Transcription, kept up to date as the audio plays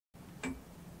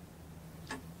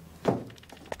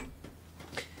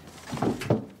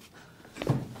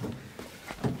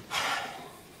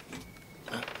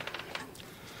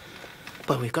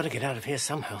we've got to get out of here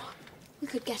somehow. We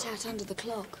could get out under the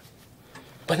clock.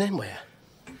 But then where?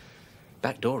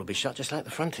 Back door will be shut just like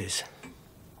the front is.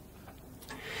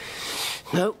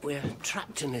 No, we're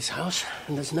trapped in this house,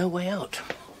 and there's no way out.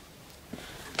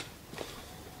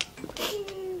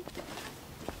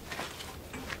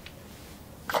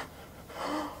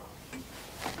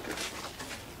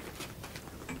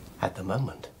 At the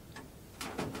moment.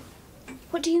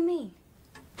 What do you mean?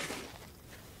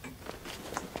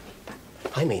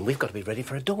 I mean, we've got to be ready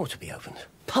for a door to be opened.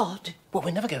 Pod? Well,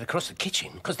 we'll never get across the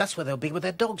kitchen, because that's where they'll be with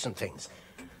their dogs and things.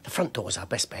 The front door's our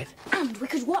best bet. And we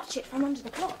could watch it from under the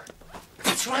clock.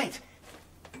 That's right.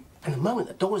 And the moment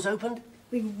the door's opened...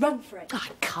 we run for it. I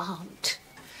can't.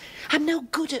 I'm no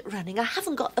good at running. I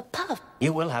haven't got the puff.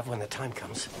 You will have when the time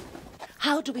comes.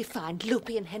 How do we find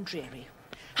Loopy and Henrieri?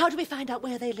 How do we find out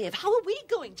where they live? How are we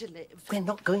going to live? We're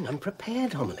not going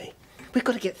unprepared, Homily. We've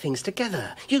got to get things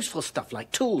together. Useful stuff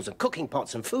like tools and cooking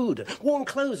pots and food and warm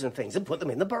clothes and things and put them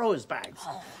in the borrowers' bags.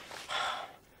 Oh.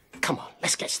 Come on,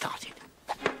 let's get started.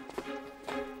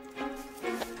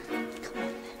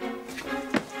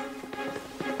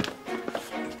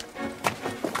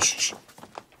 Shh.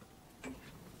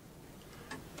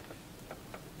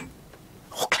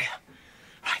 All clear.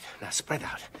 Right, now spread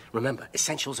out. Remember,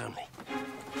 essentials only.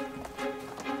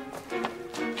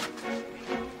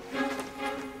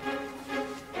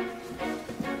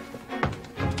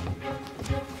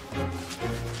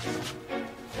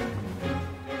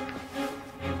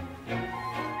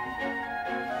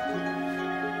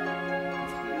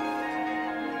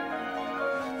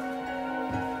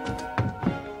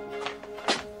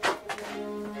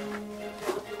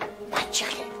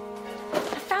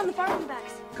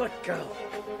 Good girl.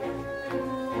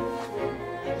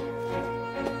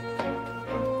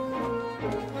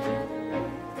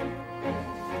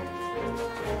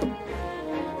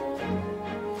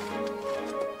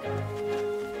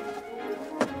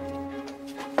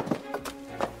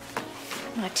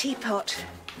 My teapot.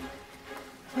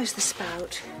 Where's the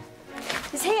spout?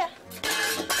 It's here.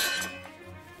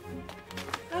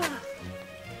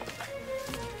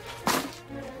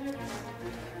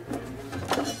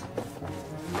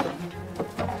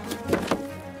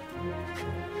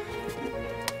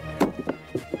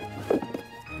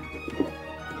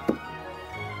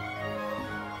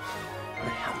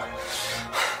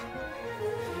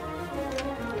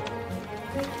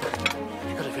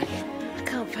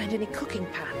 Any cooking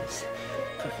pans?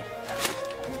 I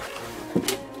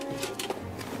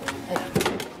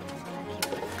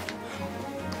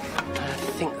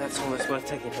think that's all that's worth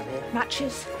taking from here.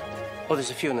 Matches? Oh,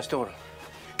 there's a few in the storeroom.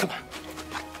 Come on.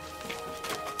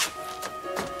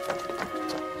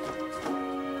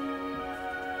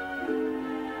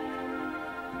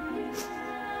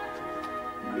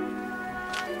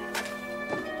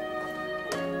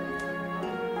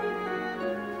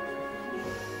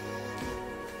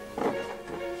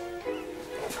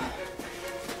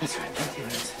 That's right, plenty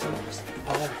of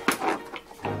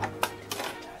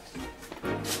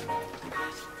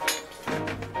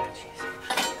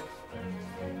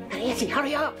Arrietty,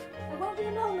 hurry up! I won't be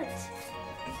a moment.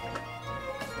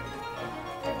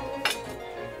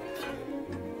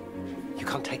 You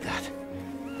can't take that.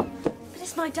 But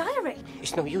it's my diary.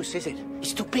 It's no use, is it?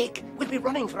 It's too big. We'll be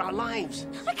running for our lives.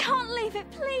 I can't leave it,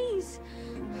 please.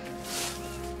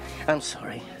 I'm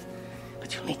sorry,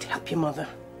 but you'll need to help your mother.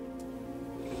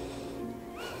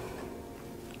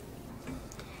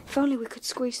 If only we could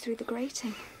squeeze through the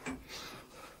grating.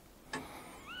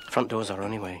 Front door's our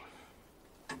only way.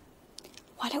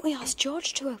 Why don't we ask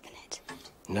George to open it?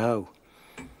 No.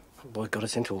 The boy got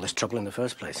us into all this trouble in the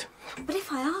first place. But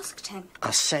if I asked him...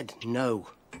 I said no.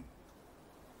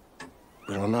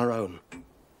 We're on our own.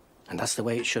 And that's the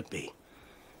way it should be.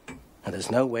 And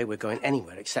there's no way we're going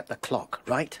anywhere except the clock,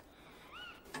 right?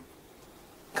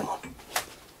 Come on.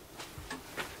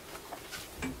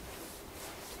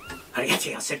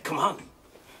 Arrietty, I said, come on.